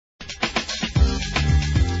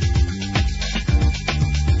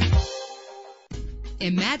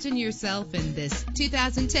Imagine yourself in this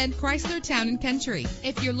 2010 Chrysler Town & Country.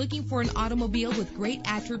 If you're looking for an automobile with great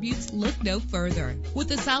attributes, look no further. With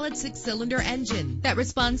a solid 6-cylinder engine that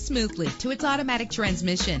responds smoothly to its automatic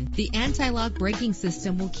transmission, the anti-lock braking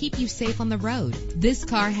system will keep you safe on the road. This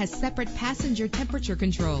car has separate passenger temperature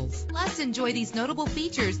controls. Plus, enjoy these notable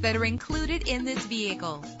features that are included in this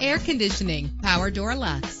vehicle: air conditioning, power door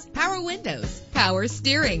locks, power windows, power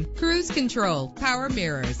steering, cruise control, power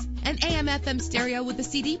mirrors, an AM/FM stereo with a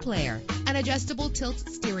CD player, an adjustable tilt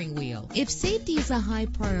steering wheel. If safety is a high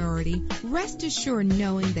priority, rest assured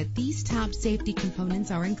knowing that these top safety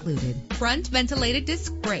components are included: front ventilated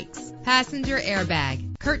disc brakes, passenger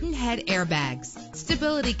airbag, curtain head airbags,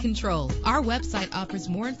 stability control. Our website offers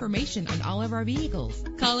more information on all of our vehicles.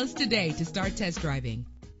 Call us today to start test driving.